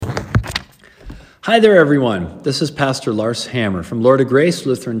Hi there, everyone. This is Pastor Lars Hammer from Lord of Grace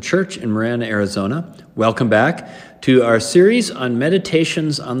Lutheran Church in Marana, Arizona. Welcome back to our series on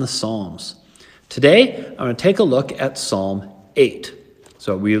meditations on the Psalms. Today, I'm going to take a look at Psalm 8.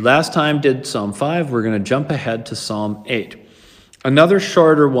 So we last time did Psalm 5. We're going to jump ahead to Psalm 8. Another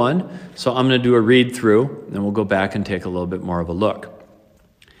shorter one, so I'm going to do a read through, and then we'll go back and take a little bit more of a look.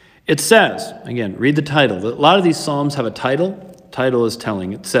 It says, again, read the title. A lot of these Psalms have a title. Title is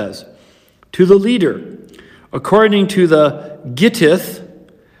telling. It says, to the leader, according to the Gittith,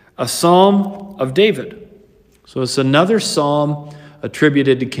 a psalm of David. So it's another psalm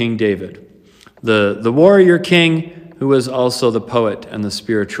attributed to King David, the warrior king who was also the poet and the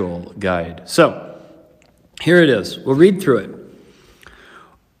spiritual guide. So here it is. We'll read through it.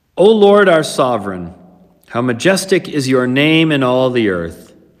 O Lord, our sovereign, how majestic is your name in all the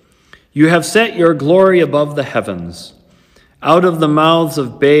earth. You have set your glory above the heavens. Out of the mouths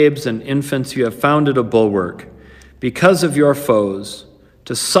of babes and infants you have founded a bulwark, because of your foes,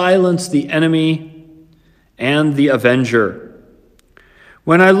 to silence the enemy and the avenger.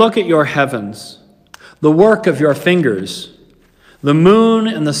 When I look at your heavens, the work of your fingers, the moon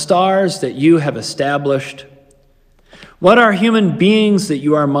and the stars that you have established, what are human beings that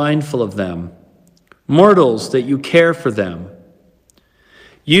you are mindful of them, mortals that you care for them?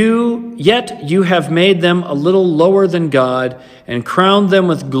 Yet you have made them a little lower than God and crowned them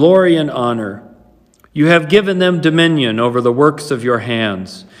with glory and honor. You have given them dominion over the works of your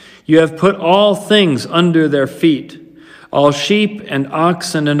hands. You have put all things under their feet, all sheep and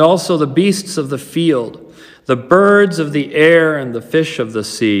oxen, and also the beasts of the field, the birds of the air and the fish of the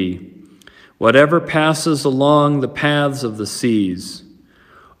sea, whatever passes along the paths of the seas.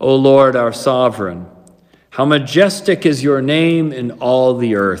 O Lord, our sovereign, how majestic is your name in all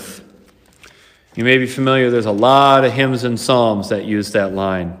the earth. You may be familiar, there's a lot of hymns and psalms that use that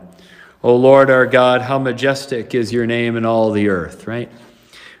line. O Lord our God, how majestic is your name in all the earth, right?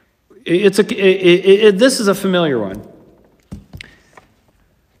 This is a familiar one.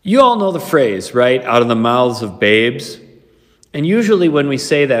 You all know the phrase, right? Out of the mouths of babes. And usually when we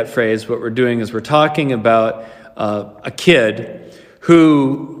say that phrase, what we're doing is we're talking about a kid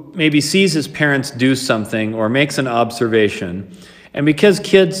who maybe sees his parents do something or makes an observation. And because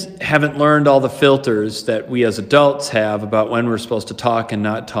kids haven't learned all the filters that we as adults have about when we're supposed to talk and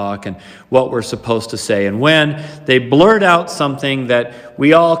not talk and what we're supposed to say and when, they blurt out something that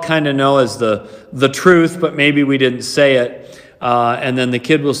we all kind of know as the truth, but maybe we didn't say it. And then the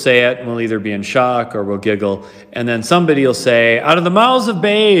kid will say it and we'll either be in shock or we'll giggle. And then somebody will say, out of the mouths of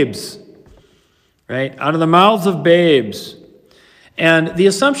babes, right? Out of the mouths of babes. And the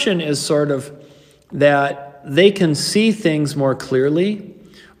assumption is sort of that they can see things more clearly,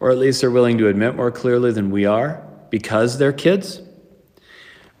 or at least they're willing to admit more clearly than we are, because they're kids.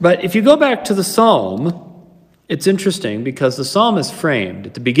 But if you go back to the psalm, it's interesting because the psalm is framed.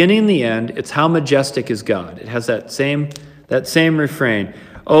 At the beginning and the end, it's how majestic is God. It has that same refrain.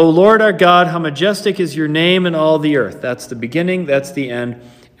 O Lord our God, how majestic is your name in all the earth. That's the beginning, that's the end.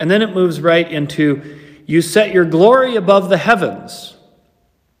 And then it moves right into, you set your glory above the heavens.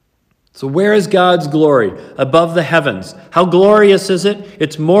 So where is God's glory? Above the heavens. How glorious is it?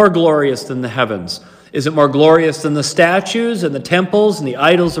 It's more glorious than the heavens. Is it more glorious than the statues and the temples and the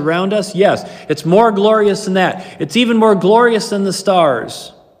idols around us? Yes, it's more glorious than that. It's even more glorious than the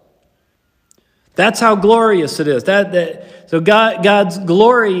stars. That's how glorious it is. So God's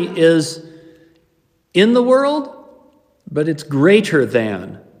glory is in the world, but it's greater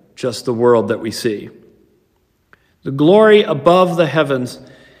than just the world that we see. The glory above the heavens.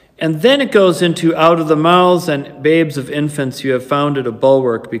 And then it goes into, out of the mouths and babes of infants you have founded a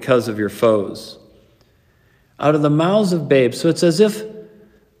bulwark because of your foes. Out of the mouths of babes. So it's as if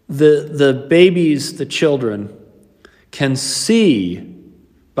the babies, the children, can see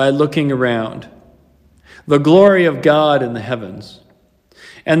by looking around the glory of God in the heavens.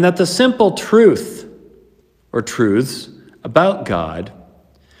 And that the simple truth or truths about God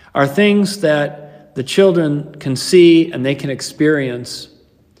are things that the children can see and they can experience,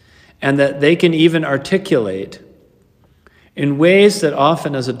 and that they can even articulate in ways that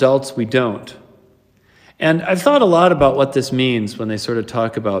often as adults we don't. And I've thought a lot about what this means when they sort of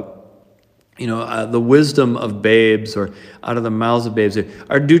talk about, the wisdom of babes or out of the mouths of babes.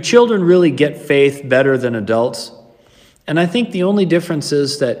 Do children really get faith better than adults? And I think the only difference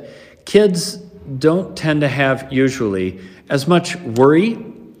is that kids don't tend to have usually as much worry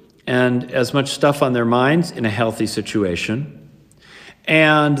and as much stuff on their minds in a healthy situation.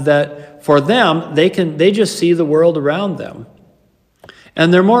 And that for them, they just see the world around them.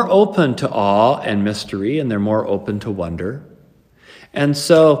 And they're more open to awe and mystery, and they're more open to wonder. And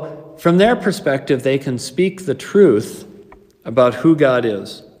so from their perspective, they can speak the truth about who God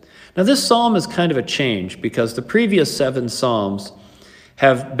is. Now, this psalm is kind of a change because the previous 7 psalms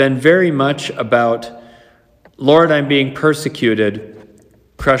have been very much about, Lord, I'm being persecuted,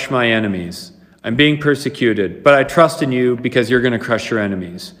 crush my enemies. I'm being persecuted, but I trust in you because you're going to crush your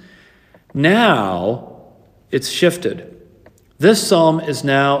enemies. Now, it's shifted. This psalm is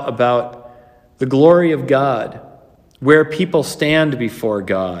now about the glory of God, where people stand before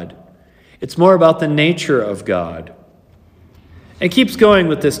God. It's more about the nature of God. It keeps going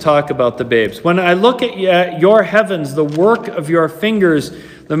with this talk about the babes. When I look at your heavens, the work of your fingers,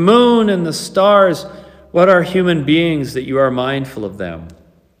 the moon and the stars, what are human beings that you are mindful of them?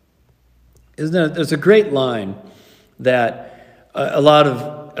 There's a great line that a lot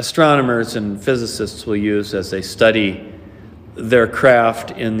of astronomers and physicists will use as they study their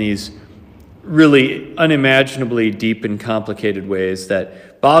craft in these really unimaginably deep and complicated ways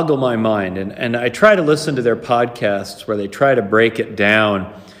that boggle my mind. And I try to listen to their podcasts where they try to break it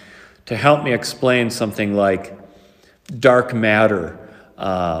down to help me explain something like dark matter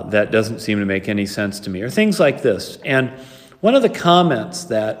that doesn't seem to make any sense to me, or things like this. And one of the comments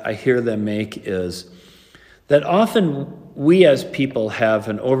that I hear them make is that often we as people have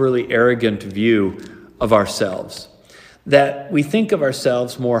an overly arrogant view of ourselves, that we think of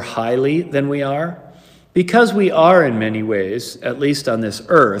ourselves more highly than we are, because we are in many ways, at least on this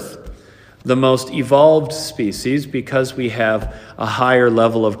earth, the most evolved species, because we have a higher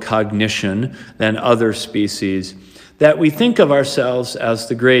level of cognition than other species, that we think of ourselves as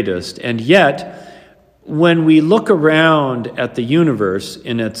the greatest. And yet, when we look around at the universe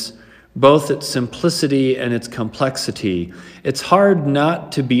in both its simplicity and its complexity, it's hard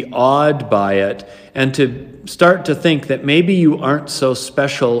not to be awed by it and to start to think that maybe you aren't so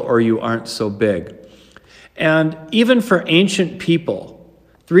special or you aren't so big. And even for ancient people,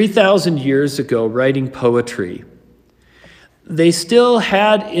 3,000 years ago, writing poetry, they still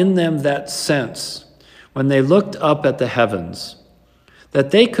had in them that sense, when they looked up at the heavens,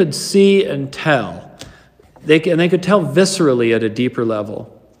 that they could see and tell, they could tell viscerally at a deeper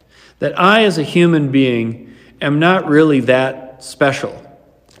level, that I as a human being am not really that special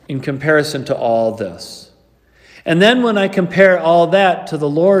in comparison to all this. And then when I compare all that to the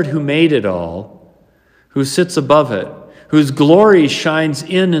Lord who made it all, who sits above it, whose glory shines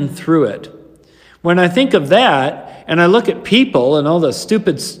in and through it, when I think of that and I look at people and all the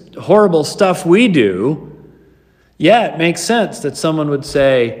stupid, horrible stuff we do, yeah, it makes sense that someone would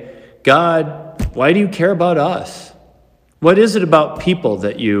say, God, why do you care about us? What is it about people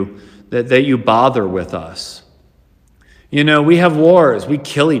that you bother with us? You know, we have wars, we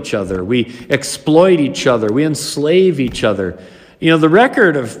kill each other, we exploit each other, we enslave each other. You know, the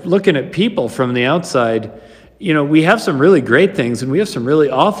record of looking at people from the outside, you know, we have some really great things and we have some really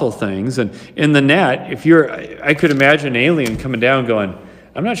awful things. And in the net, I could imagine an alien coming down going,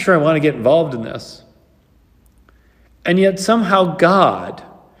 I'm not sure I want to get involved in this. And yet somehow God,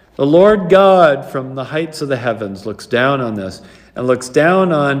 the Lord God from the heights of the heavens, looks down on this and looks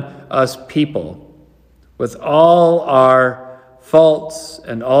down on us people with all our faults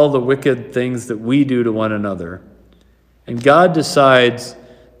and all the wicked things that we do to one another. And God decides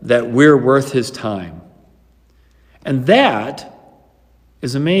that we're worth his time. And that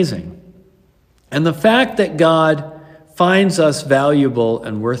is amazing. And the fact that God finds us valuable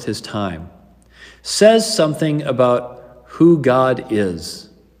and worth his time says something about who God is.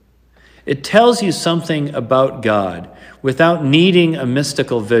 It tells you something about God without needing a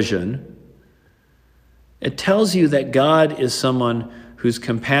mystical vision. It tells you that God is someone whose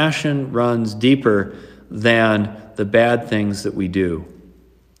compassion runs deeper than the bad things that we do,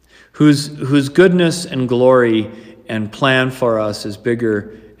 whose goodness and glory and plan for us is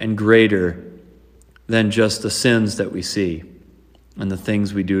bigger and greater than just the sins that we see and the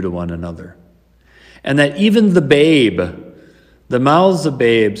things we do to one another. And that even the mouths of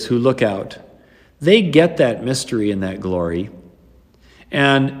babes who look out, they get that mystery and that glory,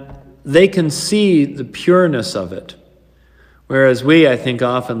 and they can see the pureness of it. Whereas we, I think,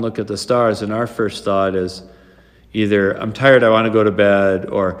 often look at the stars and our first thought is either, I'm tired, I want to go to bed,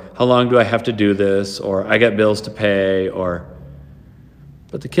 or how long do I have to do this, or I got bills to pay,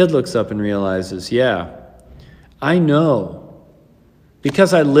 but the kid looks up and realizes, yeah, I know,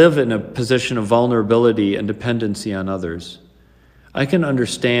 because I live in a position of vulnerability and dependency on others, I can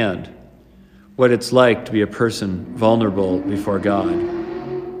understand what it's like to be a person vulnerable before God.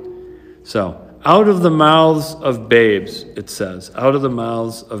 So, out of the mouths of babes, it says, out of the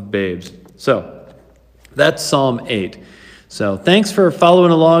mouths of babes. So, that's Psalm 8. So, thanks for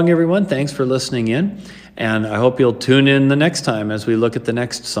following along, everyone. Thanks for listening in. And I hope you'll tune in the next time as we look at the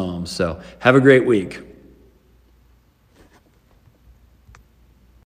next psalm. So have a great week.